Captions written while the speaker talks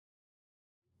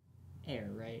air,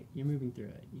 right? You're moving through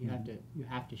it. You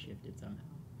have to shift it somehow.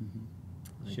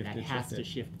 Like Shift that it, has shift to it.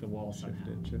 shift the wall somehow.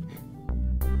 Shift it.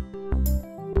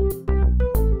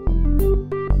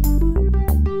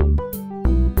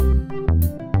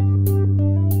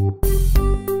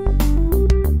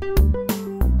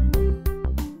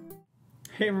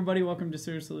 Hey everybody, welcome to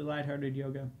Seriously Lighthearted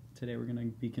Yoga. Today we're going to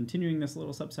be continuing this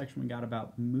little subsection we got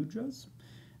about mudras.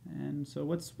 And so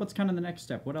what's kind of the next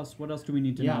step? What else do we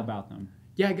need to know about them?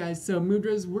 Yeah, guys, so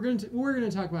mudras, we're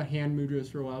gonna talk about hand mudras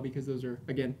for a while because those are,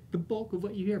 again, the bulk of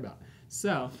what you hear about.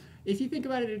 So if you think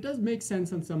about it, it does make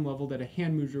sense on some level that a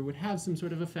hand mudra would have some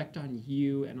sort of effect on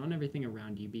you and on everything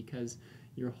around you because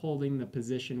you're holding the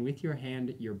position with your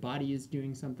hand, your body is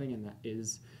doing something, and that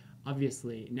is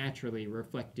obviously naturally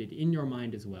reflected in your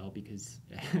mind as well, because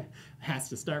it has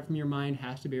to start from your mind,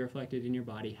 has to be reflected in your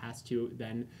body, has to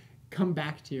then come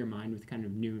back to your mind with kind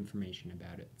of new information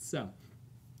about it. So,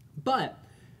 but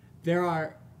there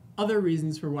are other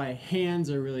reasons for why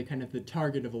hands are really kind of the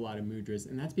target of a lot of mudras,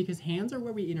 and that's because hands are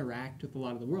where we interact with a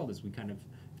lot of the world, as we kind of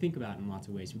think about in lots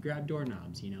of ways. We grab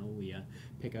doorknobs, you know, we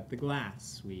pick up the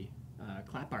glass, we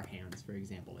clap our hands, for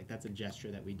example. Like, that's a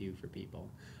gesture that we do for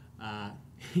people.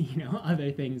 You know,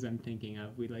 other things I'm thinking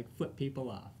of, we like flip people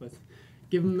off. Let's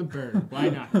give them the bird. Why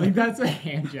not? Like, that's a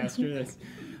hand gesture that's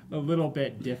a little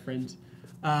bit different.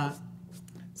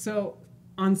 So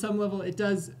on some level, it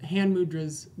does hand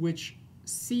mudras, which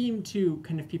seem to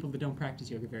kind of people that don't practice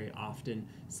yoga very often,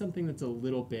 something that's a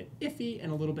little bit iffy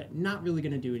and a little bit not really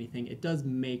going to do anything. It does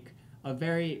make a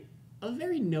very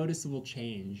noticeable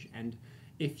change. And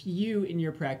if you, in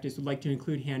your practice, would like to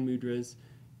include hand mudras,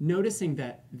 noticing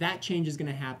that that change is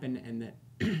going to happen and that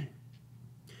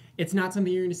it's not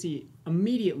something you're going to see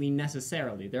immediately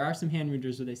necessarily. There are some hand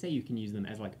mudras where they say you can use them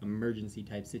as like emergency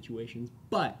type situations,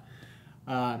 but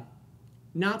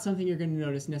not something you're going to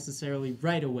notice necessarily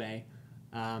right away.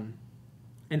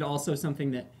 And also something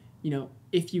that, you know,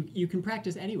 if you can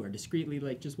practice anywhere discreetly,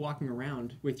 like just walking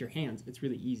around with your hands, it's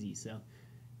really easy. So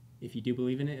if you do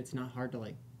believe in it, it's not hard to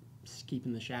like keep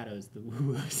in the shadows, the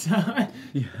woo-woo. So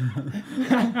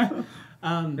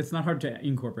it's not hard to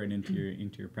incorporate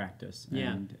into your practice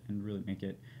and really make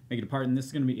it a part. And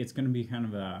this is it's gonna be kind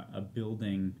of a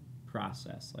building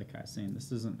process. Like I was saying,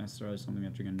 this isn't necessarily something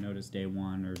that you're gonna notice day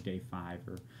 1 or day 5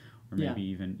 or maybe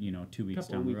even 2 weeks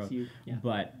down the road.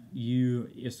 But you,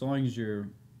 as long as you're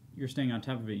staying on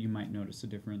top of it, you might notice a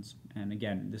difference. And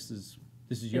again, this is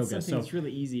yoga, it's something that's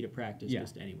really easy to practice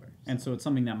just anywhere. So. And so it's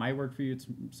something that might work for you. It's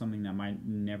something that might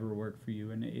never work for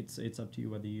you, and it's up to you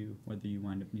whether you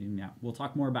wind up needing that. We'll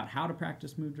talk more about how to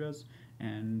practice mudras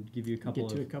and give you a couple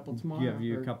tomorrow. Give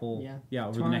you a couple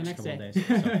over the next couple of days.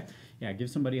 So, give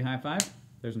somebody a high five.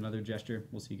 There's another gesture.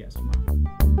 We'll see you guys tomorrow.